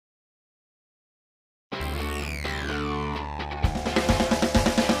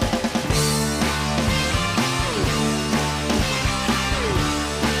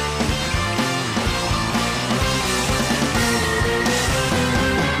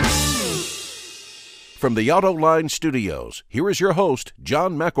From the AutoLine Studios, here is your host,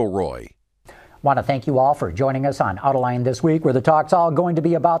 John McElroy. Want to thank you all for joining us on AutoLine this week, where the talk's all going to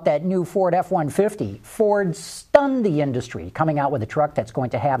be about that new Ford F-150. Ford stunned the industry, coming out with a truck that's going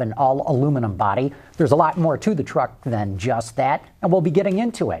to have an all-aluminum body. There's a lot more to the truck than just that, and we'll be getting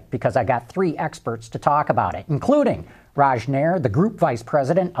into it because I got three experts to talk about it, including Raj Nair, the Group Vice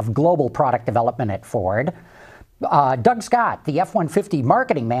President of Global Product Development at Ford, Doug Scott, the F-150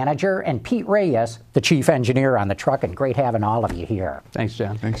 Marketing Manager, and Pete Reyes, the Chief Engineer on the truck, and great having all of you here. Thanks,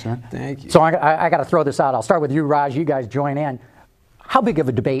 John. Thanks, John. Thank you. So I got to throw this out. I'll start with you, Raj. You guys join in. How big of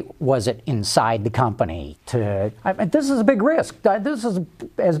a debate was it inside the company? This is a big risk. This is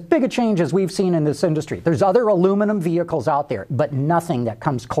as big a change as we've seen in this industry. There's other aluminum vehicles out there, but nothing that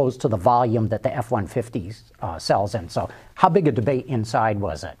comes close to the volume that the F-150 sells in. So how big a debate inside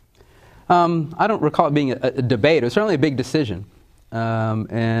was it? I don't recall it being a debate. It was certainly a big decision.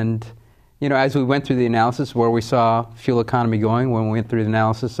 And, you know, as we went through the analysis where we saw fuel economy going, when we went through the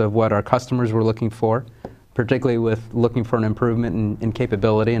analysis of what our customers were looking for, particularly with looking for an improvement in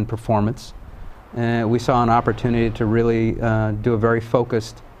capability and performance, we saw an opportunity to really do a very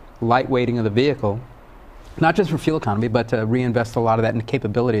focused lightweighting of the vehicle, not just for fuel economy, but to reinvest a lot of that in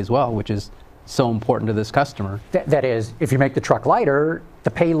capability as well, which is so important to this customer. That is, if you make the truck lighter, the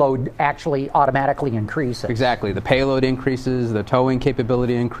payload actually automatically increases. Exactly. The payload increases, the towing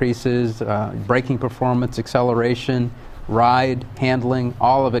capability increases, braking performance, acceleration, ride, handling,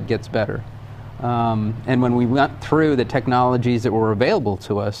 all of it gets better. And when we went through the technologies that were available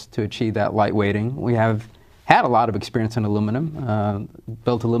to us to achieve that lightweighting, we have had a lot of experience in aluminum,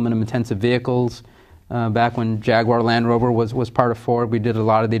 built aluminum-intensive vehicles. Back when Jaguar Land Rover was part of Ford, we did a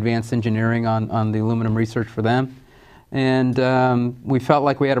lot of the advanced engineering on the aluminum research for them. And we felt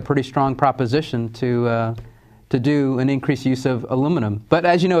like we had a pretty strong proposition to do an increased use of aluminum. But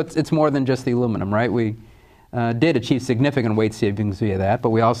as you know, it's more than just the aluminum, right? We did achieve significant weight savings via that, but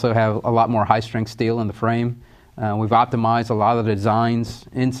we also have a lot more high-strength steel in the frame. We've optimized a lot of the designs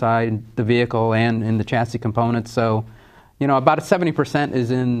inside the vehicle and in the chassis components. So, you know, about 70%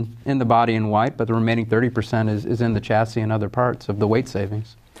 is in the body in white, but the remaining 30% is in the chassis and other parts of the weight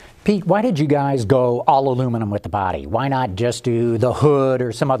savings. Pete, why did you guys go all aluminum with the body? Why not just do the hood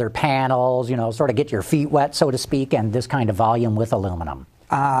or some other panels, you know, sort of get your feet wet, so to speak, and this kind of volume with aluminum?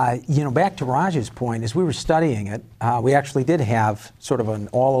 You know, back to Raj's point, as we were studying it, we actually did have sort of an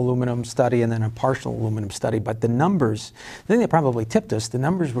all-aluminum study and then a partial aluminum study, but the numbers, the thing that probably tipped us, the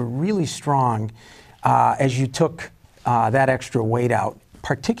numbers were really strong as you took that extra weight out,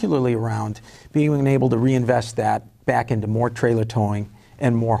 particularly around being able to reinvest that back into more trailer towing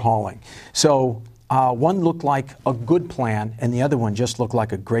and more hauling. So one looked like a good plan and the other one just looked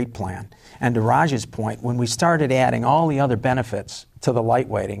like a great plan. And to Raj's point, when we started adding all the other benefits to the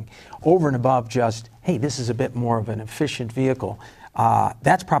lightweighting, over and above just, hey, this is a bit more of an efficient vehicle,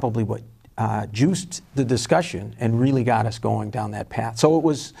 that's probably what juiced the discussion and really got us going down that path. So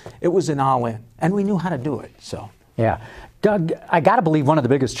it was an all-in, and we knew how to do it. So. Yeah. Doug, I got to believe one of the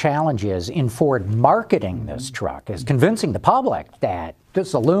biggest challenges in Ford marketing this truck is convincing the public that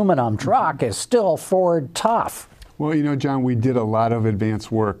this aluminum truck is still Ford tough. Well, you know, John, we did a lot of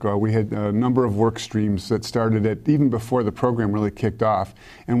advanced work. We had a number of work streams that started even before the program really kicked off,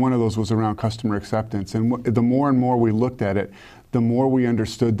 and one of those was around customer acceptance. And the more and more we looked at it, the more we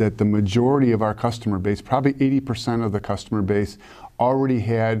understood that the majority of our customer base, probably 80% of the customer base, already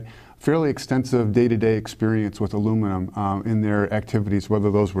had fairly extensive day-to-day experience with aluminum in their activities,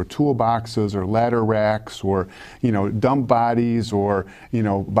 whether those were toolboxes or ladder racks or, you know, dump bodies or, you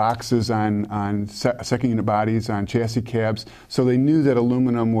know, boxes on second unit bodies on chassis cabs. So they knew that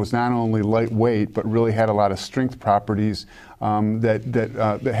aluminum was not only lightweight but really had a lot of strength properties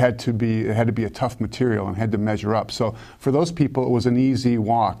that had to be a tough material and had to measure up. So for those people, it was an easy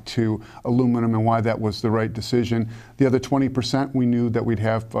walk to aluminum and why that was the right decision. The other 20%, we knew that we'd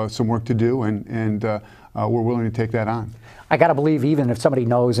have some work to do, and we're willing to take that on. I got to believe even if somebody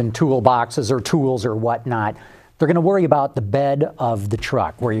knows in toolboxes or tools or whatnot, they're going to worry about the bed of the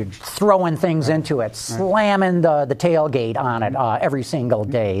truck, where you're throwing things into it, slamming the tailgate on it every single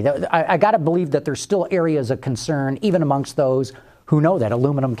day. I got to believe that there's still areas of concern, even amongst those who know that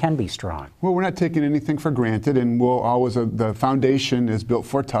aluminum can be strong. Well, we're not taking anything for granted, and we'll always, the foundation is built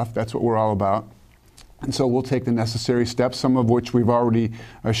for tough. That's what we're all about. And so we'll take the necessary steps, some of which we've already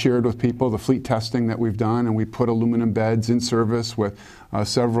shared with people, the fleet testing that we've done, and we put aluminum beds in service with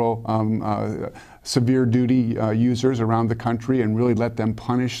several severe duty users around the country and really let them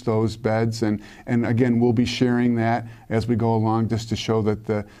punish those beds. And again, we'll be sharing that as we go along just to show that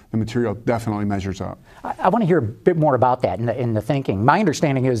the material definitely measures up. I want to hear a bit more about that in the thinking. My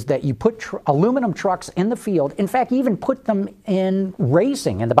understanding is that you put aluminum trucks in the field, in fact, you even put them in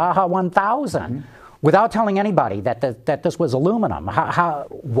racing in the Baja 1000 without telling anybody that this was aluminum.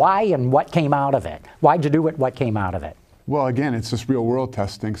 Why and what came out of it? Why'd you do it? What came out of it? Well, again, it's just real world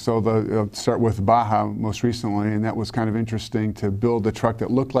testing. So start with Baja most recently, and that was kind of interesting to build a truck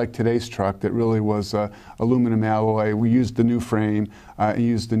that looked like today's truck that really was aluminum alloy. We used the new frame,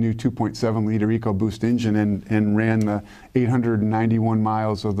 used the new 2.7 liter EcoBoost engine, and ran the 891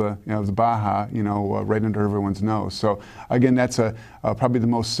 miles of the Baja, right under everyone's nose. So again, that's probably the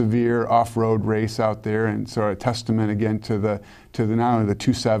most severe off-road race out there, and so a testament again to the not only the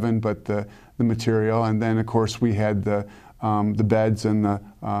 2.7 but the material. And then of course we had the beds and the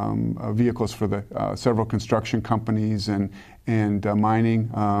vehicles for the several construction companies and mining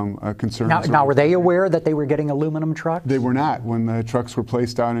concerns. Now, were they aware that they were getting aluminum trucks? They were not when the trucks were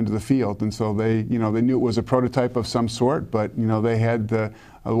placed out into the field, and so they knew it was a prototype of some sort, but they had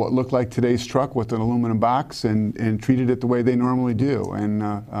what looked like today's truck with an aluminum box and treated it the way they normally do. And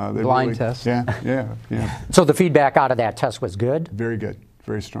they blind test. Yeah. So the feedback out of that test was good? Very good,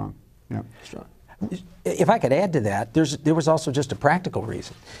 very strong. Yeah. If I could add to that, there was also just a practical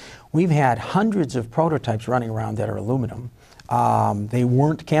reason. We've had hundreds of prototypes running around that are aluminum. They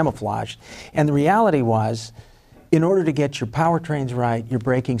weren't camouflaged. And the reality was, in order to get your powertrains right, your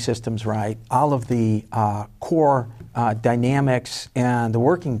braking systems right, all of the core dynamics and the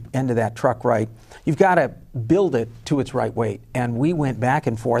working end of that truck right, you've got to build it to its right weight. And we went back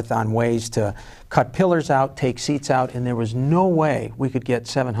and forth on ways to cut pillars out, take seats out, and there was no way we could get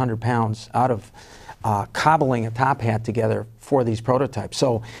 700 pounds out of cobbling a top hat together for these prototypes.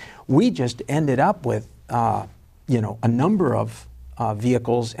 So we just ended up with a number of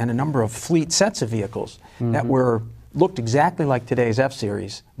vehicles and a number of fleet sets of vehicles that looked exactly like today's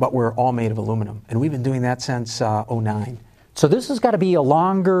F-Series, but were all made of aluminum. And we've been doing that since 2009. So this has got to be a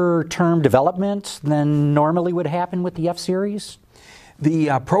longer-term development than normally would happen with the F-Series?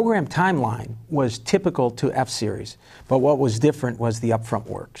 The program timeline was typical to F-Series, but what was different was the upfront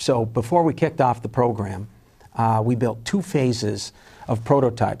work. So before we kicked off the program, we built 2 phases of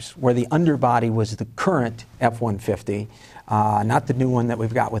prototypes where the underbody was the current F-150, not the new one that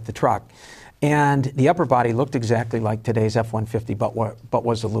we've got with the truck. And the upper body looked exactly like today's F-150, but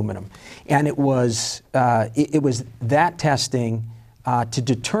was aluminum. And it was that testing to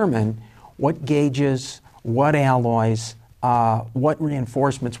determine what gauges, what alloys, what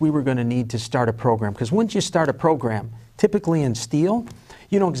reinforcements we were going to need to start a program. Because once you start a program, typically in steel,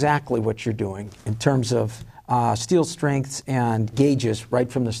 you know exactly what you're doing in terms of steel strengths and gauges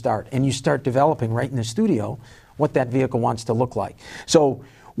right from the start. And you start developing right in the studio what that vehicle wants to look like. So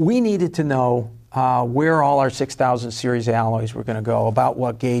we needed to know where all our 6000 series alloys were going to go, about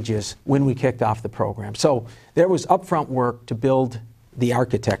what gauges, when we kicked off the program. So there was upfront work to build the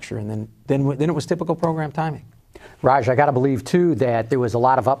architecture, and then it was typical program timing. Raj, I got to believe, too, that there was a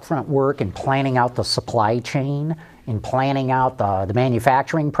lot of upfront work in planning out the supply chain, in planning out the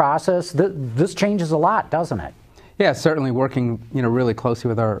manufacturing process. This changes a lot, doesn't it? Yeah, certainly working really closely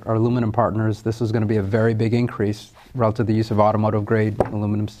with our aluminum partners. This is going to be a very big increase relative to the use of automotive grade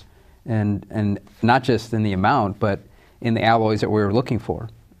aluminums, and not just in the amount, but in the alloys that we were looking for.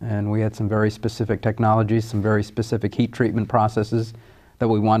 And we had some very specific technologies, some very specific heat treatment processes that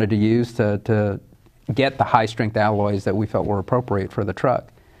we wanted to use to get the high strength alloys that we felt were appropriate for the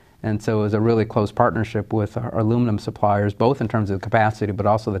truck. And so it was a really close partnership with our aluminum suppliers, both in terms of the capacity but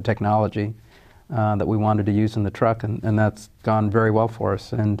also the technology that we wanted to use in the truck, and that's gone very well for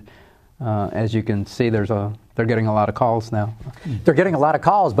us. And as you can see, they're getting a lot of calls now. They're getting a lot of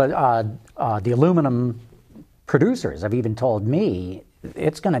calls, but the aluminum producers have even told me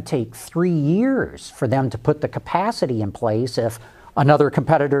it's going to take 3 years for them to put the capacity in place if another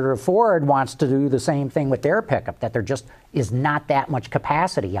competitor of Ford wants to do the same thing with their pickup, that there just is not that much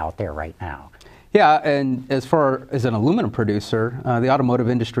capacity out there right now. Yeah, and as far as an aluminum producer, the automotive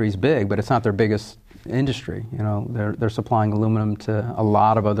industry is big, but it's not their biggest industry. They're supplying aluminum to a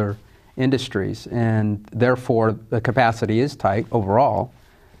lot of other industries, and therefore the capacity is tight overall.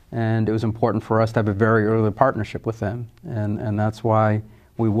 And it was important for us to have a very early partnership with them, and that's why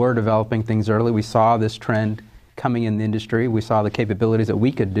we were developing things early. We saw this trend coming in the industry. We saw the capabilities that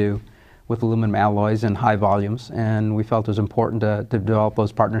we could do with aluminum alloys in high volumes, and we felt it was important to develop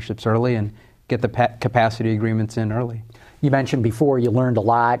those partnerships early and get the capacity agreements in early. You mentioned before you learned a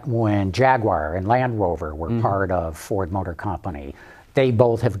lot when Jaguar and Land Rover were part of Ford Motor Company. they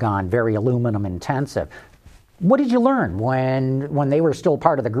both have gone very aluminum intensive. What did you learn when they were still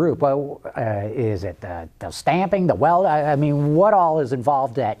part of the group? Well, is it the stamping, the weld? I mean, what all is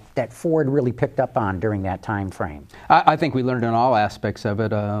involved that Ford really picked up on during that time frame? I think we learned in all aspects of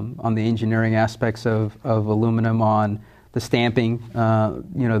it, on the engineering aspects of aluminum, on the stamping.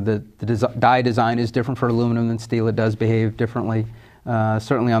 The die design is different for aluminum than steel. It does behave differently.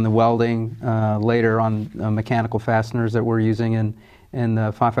 Certainly on the welding, later on mechanical fasteners that we're using in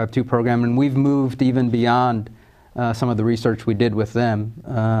the 552 program, and we've moved even beyond some of the research we did with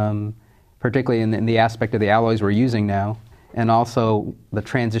them, particularly in the aspect of the alloys we're using now, and also the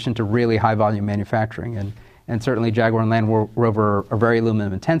transition to really high volume manufacturing. And certainly Jaguar and Land Rover are very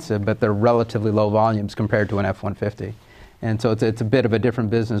aluminum intensive, but they're relatively low volumes compared to an F-150. And so it's a bit of a different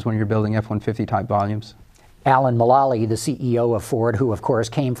business when you're building F-150 type volumes. Alan Mulally, the CEO of Ford, who of course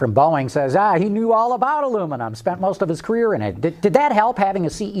came from Boeing, says, he knew all about aluminum, spent most of his career in it. Did that help, having a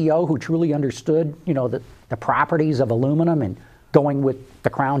CEO who truly understood, the properties of aluminum and going with the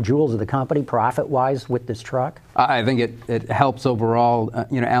crown jewels of the company profit-wise with this truck? I think it helps overall.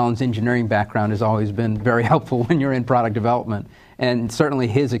 Alan's engineering background has always been very helpful when you're in product development. And certainly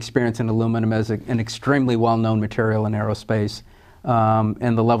his experience in aluminum as an extremely well-known material in aerospace,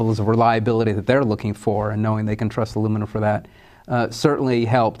 and the levels of reliability that they're looking for, and knowing they can trust aluminum for that, certainly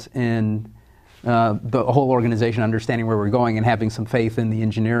helped in the whole organization understanding where we're going and having some faith in the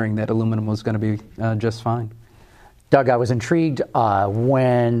engineering that aluminum was going to be just fine. Doug, I was intrigued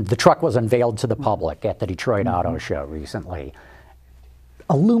when the truck was unveiled to the public at the Detroit Auto Show recently.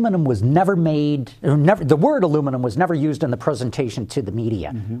 Aluminum was never made, the word aluminum was never used in the presentation to the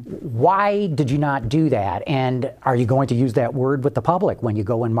media. Why did you not do that? And are you going to use that word with the public when you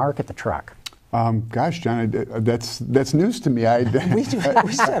go and market the truck? Gosh, John, that's news to me. We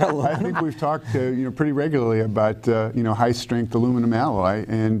said aluminum. I think we've talked pretty regularly about high strength aluminum alloy,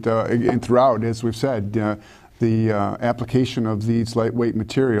 and throughout, as we've said, the application of these lightweight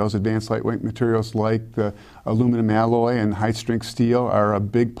materials, advanced lightweight materials like the aluminum alloy and high-strength steel, are a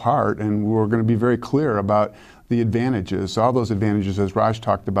big part, and we're going to be very clear about the advantages, all those advantages, as Raj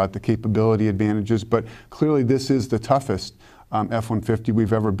talked about, the capability advantages, but clearly this is the toughest F-150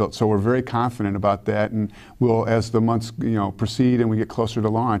 we've ever built, so we're very confident about that, and we'll, as the months proceed and we get closer to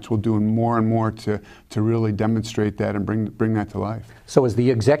launch, we'll do more and more to really demonstrate that and bring that to life. So as the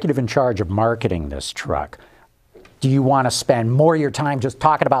executive in charge of marketing this truck, do you want to spend more of your time just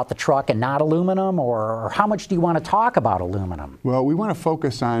talking about the truck and not aluminum, or how much do you want to talk about aluminum? Well, we want to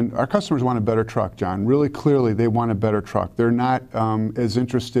focus on, our customers want a better truck, John. Really clearly, they want a better truck. They're not as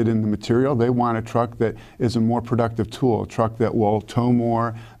interested in the material. They want a truck that is a more productive tool, a truck that will tow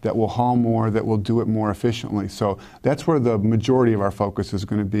more, that will haul more, that will do it more efficiently. So that's where the majority of our focus is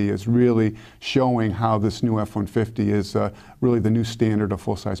going to be, is really showing how this new F-150 is really the new standard of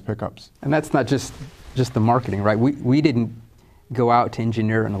full-size pickups. And that's not just the marketing, right? We didn't go out to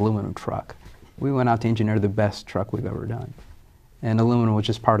engineer an aluminum truck. We went out to engineer the best truck we've ever done. And aluminum was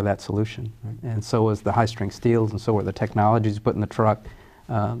just part of that solution. Right? And so was the high-strength steels, and so were the technologies put in the truck,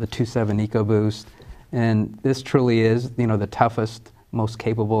 the 2.7 EcoBoost. And this truly is, the toughest, most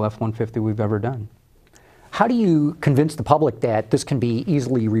capable F-150 we've ever done. How do you convince the public that this can be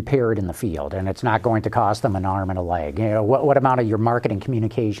easily repaired in the field and it's not going to cost them an arm and a leg? What amount of your marketing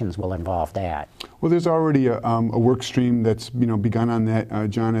communications will involve that? Well, there's already a work stream that's begun on that,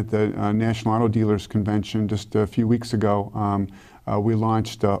 John, at the National Auto Dealers Convention just a few weeks ago. We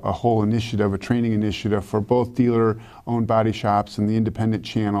launched a whole initiative, a training initiative for both dealer-owned body shops and the independent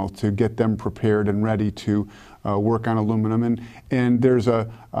channel to get them prepared and ready to work on aluminum. And there's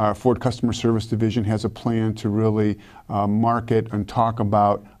our Ford Customer Service Division has a plan to really market and talk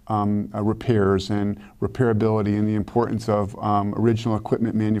about repairs and repairability and the importance of original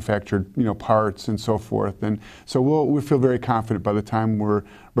equipment manufactured, parts and so forth. And so we feel very confident by the time we're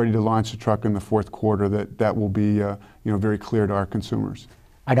ready to launch the truck in the fourth quarter that will be very clear to our consumers.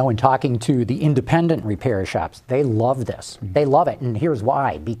 I know in talking to the independent repair shops, they love this. They love it, and here's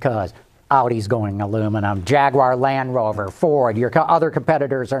why. Because Audi's going aluminum, Jaguar, Land Rover, Ford, your other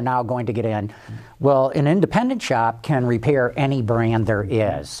competitors are now going to get in. Well, an independent shop can repair any brand there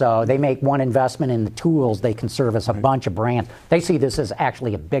is. So they make one investment in the tools, they can service a bunch of brands. They see this as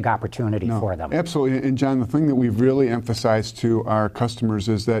actually a big opportunity for them. Absolutely. And John, the thing that we've really emphasized to our customers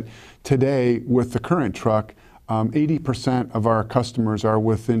is that today, with the current truck, 80% of our customers are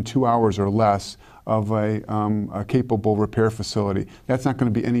within 2 hours or less of a capable repair facility. That's not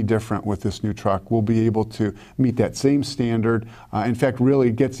going to be any different with this new truck. We'll be able to meet that same standard. In fact, really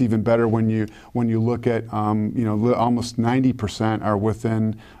it gets even better when you look at almost 90% are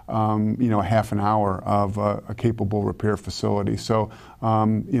within a half an hour of a capable repair facility. So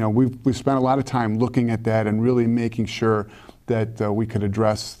we've spent a lot of time looking at that and really making sure that we could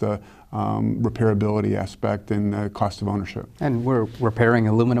address the repairability aspect and the cost of ownership. And we're repairing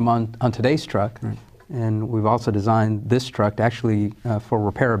aluminum on today's truck. Right. And we've also designed this truck to actually,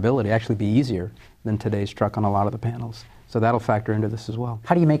 for repairability, actually be easier than today's truck on a lot of the panels. So that'll factor into this as well.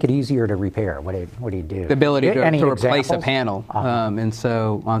 How do you make it easier to repair? What do you do? The ability to replace examples? A panel. And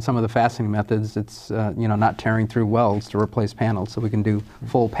so on some of the fastening methods, it's not tearing through welds to replace panels. So we can do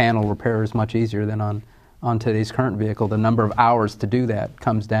full panel repairs much easier than on today's current vehicle. The number of hours to do that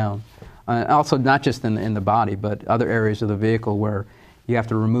comes down. Also, not just in the body, but other areas of the vehicle where you have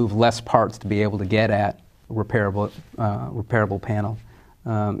to remove less parts to be able to get at a repairable panel.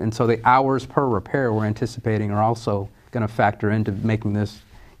 And so the hours per repair we're anticipating are also going to factor into making this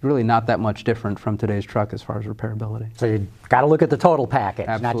really not that much different from today's truck as far as repairability. So you've got to look at the total package,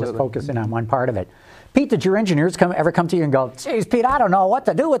 Absolutely. Not just focusing on one part of it. Pete, did your engineers ever come to you and go, geez, Pete, I don't know what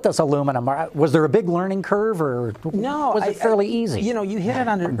to do with this aluminum? Was there a big learning curve, or was it fairly easy? You hit it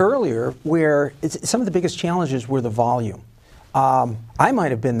on it earlier, where some of the biggest challenges were the volume. I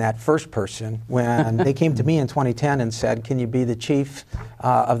might have been that first person when they came to me in 2010 and said, can you be the chief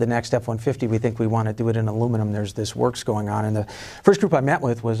of the next F-150? We think we want to do it in aluminum. There's this works going on. And the first group I met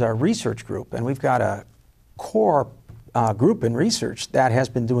with was our research group. And we've got a core group in research that has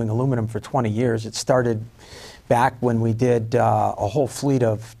been doing aluminum for 20 years. It started back when we did a whole fleet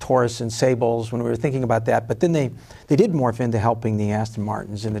of Taurus and Sables when we were thinking about that. But then they did morph into helping the Aston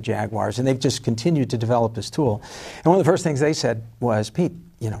Martins and the Jaguars, and they've just continued to develop this tool. And one of the first things they said was, Pete,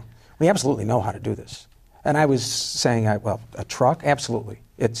 we absolutely know how to do this. And I was saying, well, a truck? Absolutely.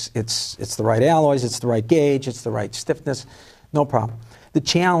 It's the right alloys, it's the right gauge, it's the right stiffness, no problem. The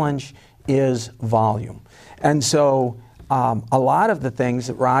challenge is volume. And so a lot of the things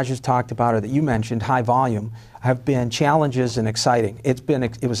that Raj has talked about or that you mentioned, high volume, have been challenges and exciting. It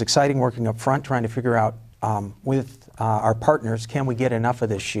was exciting working up front, trying to figure out with our partners, can we get enough of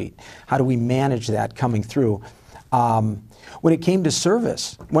this sheet? How do we manage that coming through? When it came to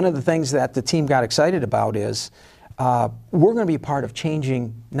service, one of the things that the team got excited about is we're going to be part of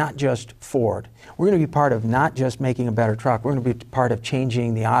changing not just Ford. We're going to be part of not just making a better truck. We're going to be part of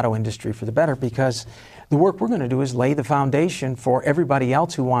changing the auto industry for the better, because the work we're going to do is lay the foundation for everybody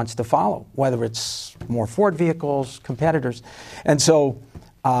else who wants to follow, whether it's more Ford vehicles, competitors. And so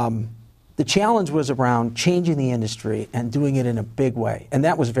the challenge was around changing the industry and doing it in a big way. And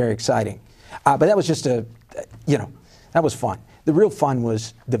that was very exciting. But that was just that was fun. The real fun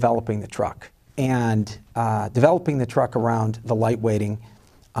was developing the truck. And developing the truck around the lightweighting,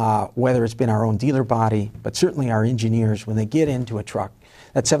 whether it's been our own dealer body, but certainly our engineers, when they get into a truck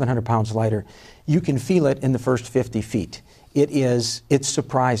that's 700 pounds lighter, you can feel it in the first 50 feet. It's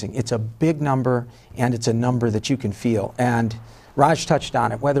surprising. It's a big number, and it's a number that you can feel. And Raj touched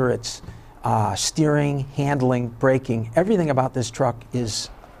on it, whether it's steering, handling, braking, everything about this truck is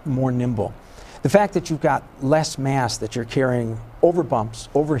more nimble. The fact that you've got less mass that you're carrying over bumps,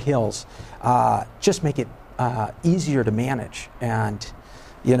 over hills, just make it easier to manage. And,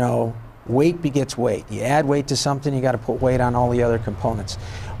 weight begets weight. You add weight to something, you got to put weight on all the other components.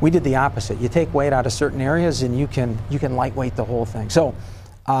 We did the opposite. You take weight out of certain areas, and you can lightweight the whole thing. So,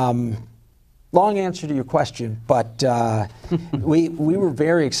 long answer to your question, but we were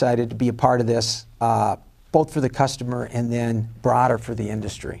very excited to be a part of this, both for the customer and then broader for the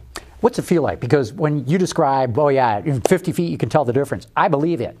industry. What's it feel like? Because when you describe, oh yeah, in 50 feet you can tell the difference. I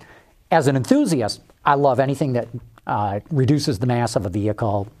believe it. As an enthusiast, I love anything that reduces the mass of a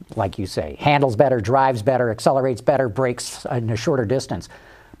vehicle, like you say. Handles better, drives better, accelerates better, brakes in a shorter distance.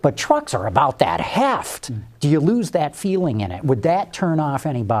 But trucks are about that heft. Do you lose that feeling in it? Would that turn off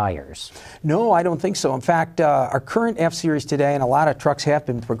any buyers? No, I don't think so. In fact, our current F-Series today, and a lot of trucks have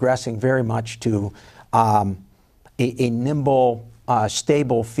been progressing very much to a nimble,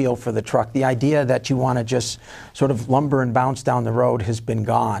 stable feel for the truck. The idea that you want to just sort of lumber and bounce down the road has been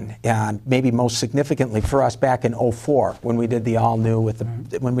gone. And maybe most significantly for us back in 2004 when we did the all-new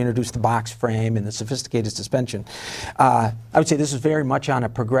when we introduced the box frame and the sophisticated suspension. I would say this is very much on a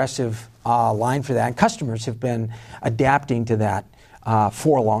progressive line for that. And customers have been adapting to that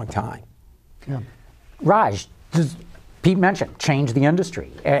for a long time. Yeah. Raj, Pete mentioned, change the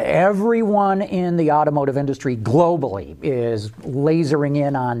industry. Everyone in the automotive industry globally is lasering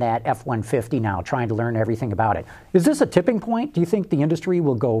in on that F-150 now, trying to learn everything about it. Is this a tipping point? Do you think the industry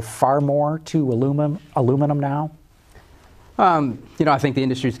will go far more to aluminum now? I think the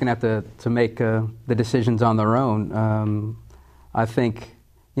industry is going to have to make the decisions on their own. I think,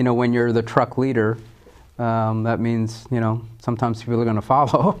 when you're the truck leader, that means, sometimes people are going to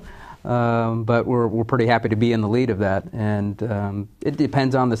follow. But we're pretty happy to be in the lead of that, and it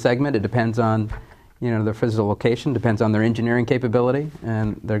depends on the segment. It depends on their physical location, depends on their engineering capability,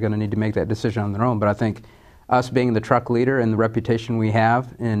 and they're going to need to make that decision on their own. But I think us being the truck leader and the reputation we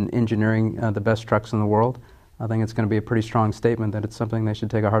have in engineering the best trucks in the world, I think it's going to be a pretty strong statement that it's something they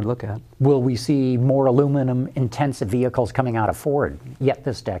should take a hard look at. Will we see more aluminum-intensive vehicles coming out of Ford yet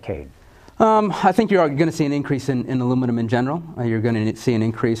this decade? I think you're going to see an increase in aluminum in general. You're going to see an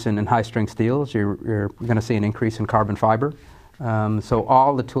increase in high-strength steels. You're going to see an increase in carbon fiber. So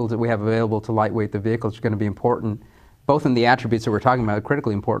all the tools that we have available to lightweight the vehicles are going to be important, both in the attributes that we're talking about,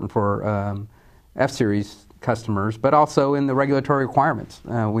 critically important for F-Series customers, but also in the regulatory requirements.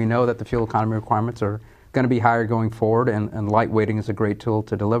 We know that the fuel economy requirements are going to be higher going forward, and lightweighting is a great tool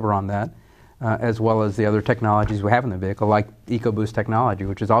to deliver on that. As well as the other technologies we have in the vehicle, like EcoBoost technology,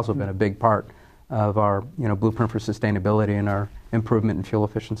 which has also been a big part of our blueprint for sustainability and our improvement in fuel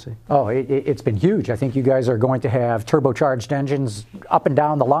efficiency. Oh, it's been huge. I think you guys are going to have turbocharged engines up and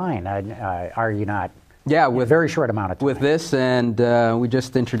down the line, are you not? Yeah, with a very short amount of time. With this, and we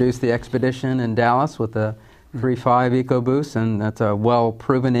just introduced the Expedition in Dallas with the 3.5 EcoBoost, and that's a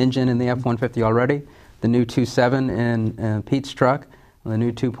well-proven engine in the F-150 already. The new 2.7 in Pete's truck. The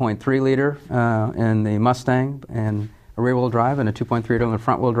new 2.3 liter in the Mustang, and a rear-wheel drive, and a 2.3 liter in the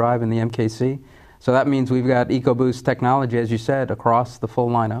front-wheel drive in the MKC. So that means we've got EcoBoost technology, as you said, across the full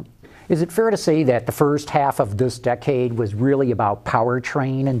lineup. Is it fair to say that the first half of this decade was really about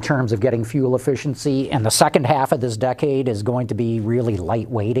powertrain in terms of getting fuel efficiency, and the second half of this decade is going to be really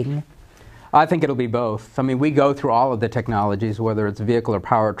lightweighting? I think it'll be both. I mean, we go through all of the technologies, whether it's vehicle or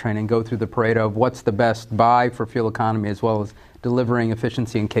powertrain, and go through the Pareto of what's the best buy for fuel economy as well as delivering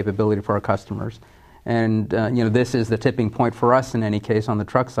efficiency and capability for our customers. And this is the tipping point for us in any case on the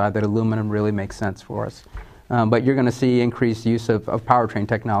truck side that aluminum really makes sense for us. But you're going to see increased use of powertrain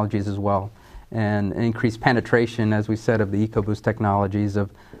technologies as well, and increased penetration, as we said, of the EcoBoost technologies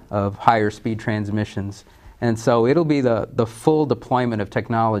of higher speed transmissions. And so it'll be the full deployment of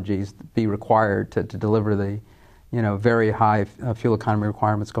technologies be required to deliver the very high fuel economy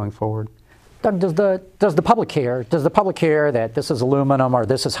requirements going forward. Doug, does the public care? Does the public care that this is aluminum, or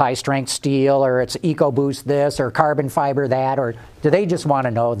this is high-strength steel, or it's EcoBoost this, or carbon fiber that, or do they just want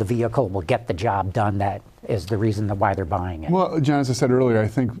to know the vehicle will get the job done? That is the reason why they're buying it. Well, John, as I said earlier, I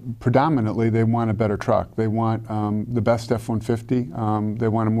think predominantly they want a better truck. They want the best F-150. They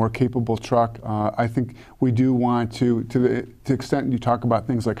want a more capable truck. I think we do want to the extent you talk about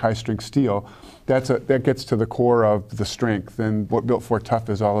things like high-strength steel, that gets to the core of the strength and what Built Ford Tough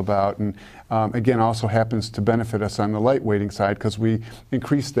is all about. And again, also happens to benefit us on the lightweighting side because we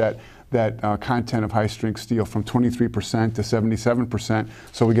increase that content of high-strength steel from 23% to 77%.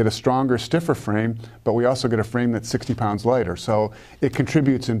 So we get a stronger, stiffer frame, but we also get a frame that's 60 pounds lighter. So it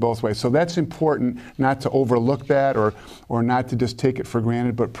contributes in both ways. So that's important not to overlook that or not to just take it for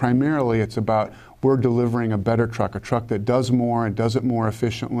granted, but primarily it's about we're delivering a better truck, a truck that does more and does it more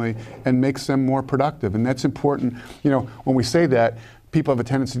efficiently and makes them more productive. And that's important. When we say that, people have a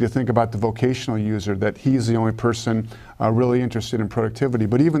tendency to think about the vocational user, that he's the only person really interested in productivity.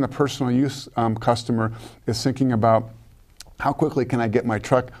 But even the personal use customer is thinking about how quickly can I get my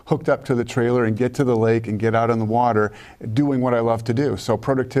truck hooked up to the trailer and get to the lake and get out on the water doing what I love to do. So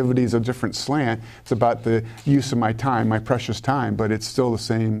productivity is a different slant. It's about the use of my time, my precious time, but it's still the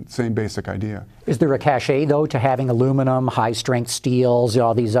same basic idea. Is there a cachet, though, to having aluminum, high-strength steels,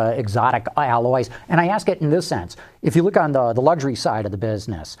 all these exotic alloys? And I ask it in this sense. If you look on the luxury side of the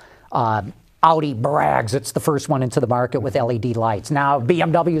business, Audi brags it's the first one into the market with LED lights. Now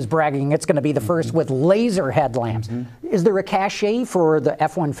BMW is bragging it's going to be the first with laser headlamps. Is there a cachet for the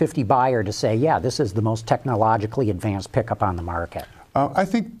F-150 buyer to say, yeah, this is the most technologically advanced pickup on the market? I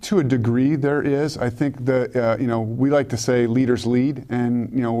think to a degree there is. I think we like to say leaders lead, and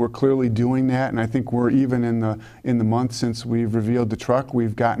we're clearly doing that. And I think we're even in the month since we've revealed the truck,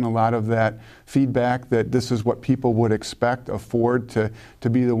 we've gotten a lot of that feedback that this is what people would expect of Ford to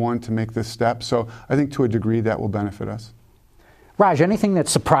be the one to make this step. So I think to a degree that will benefit us. Raj, anything that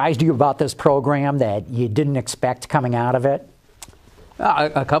surprised you about this program that you didn't expect coming out of it?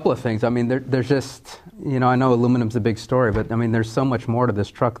 A couple of things. I mean, there's just, I know aluminum's a big story, but I mean, there's so much more to this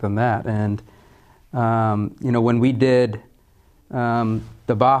truck than that. And, When we did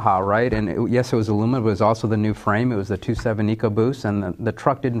the Baja, right, and yes, it was aluminum, but it was also the new frame. It was the 2.7 EcoBoost, and the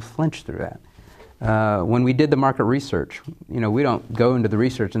truck didn't flinch through that. When we did the market research, we don't go into the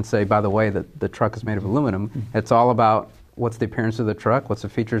research and say, by the way, that the truck is made of aluminum. It's all about what's the appearance of the truck, what's the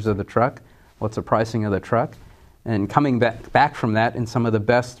features of the truck, what's the pricing of the truck, and coming back from that in some of the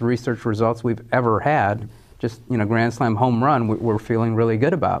best research results we've ever had, just Grand Slam home run, we're feeling really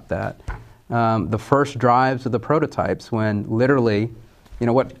good about that. The first drives of the prototypes, when literally,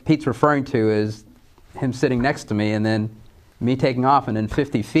 what Pete's referring to is him sitting next to me and then me taking off and then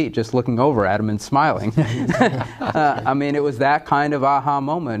 50 feet just looking over at him and smiling. It was that kind of aha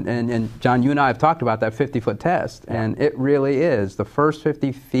moment. And John, you and I have talked about that 50-foot test, and it really is. The first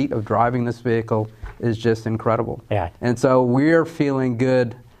 50 feet of driving this vehicle is just incredible. Yeah. And so we're feeling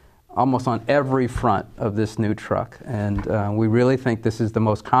good almost on every front of this new truck. And we really think this is the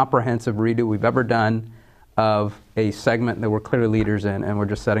most comprehensive redo we've ever done of a segment that we're clearly leaders in, and we're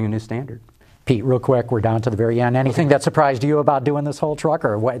just setting a new standard. Pete, real quick, we're down to the very end. Anything that surprised you about doing this whole truck,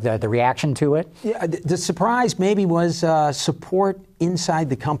 or what, the reaction to it? Yeah, the surprise maybe was support inside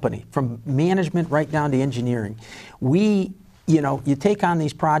the company, from management right down to engineering. You take on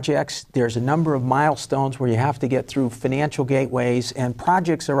these projects, there's a number of milestones where you have to get through financial gateways, and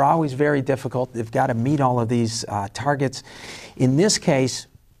projects are always very difficult. They've got to meet all of these targets. In this case,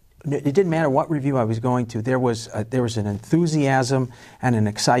 it didn't matter what review I was going to. There was an enthusiasm and an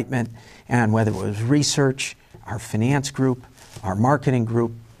excitement, and whether it was research, our finance group, our marketing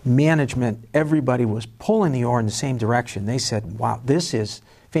group, management, everybody was pulling the oar in the same direction. They said, wow, this is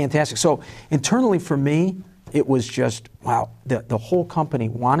fantastic. So internally for me, it was just, wow, the whole company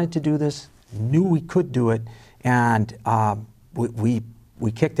wanted to do this, knew we could do it, and we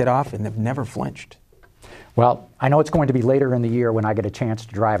kicked it off and have never flinched. Well, I know it's going to be later in the year when I get a chance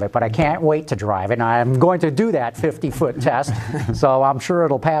to drive it, but I can't wait to drive it, and I'm going to do that 50-foot test, so I'm sure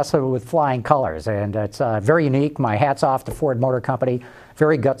it'll pass with flying colors, and it's very unique. My hat's off to Ford Motor Company.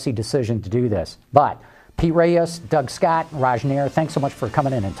 Very gutsy decision to do this. But Pete Reyes, Doug Scott, Raj Nair, thanks so much for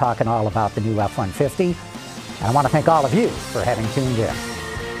coming in and talking all about the new F-150. And I want to thank all of you for having tuned in.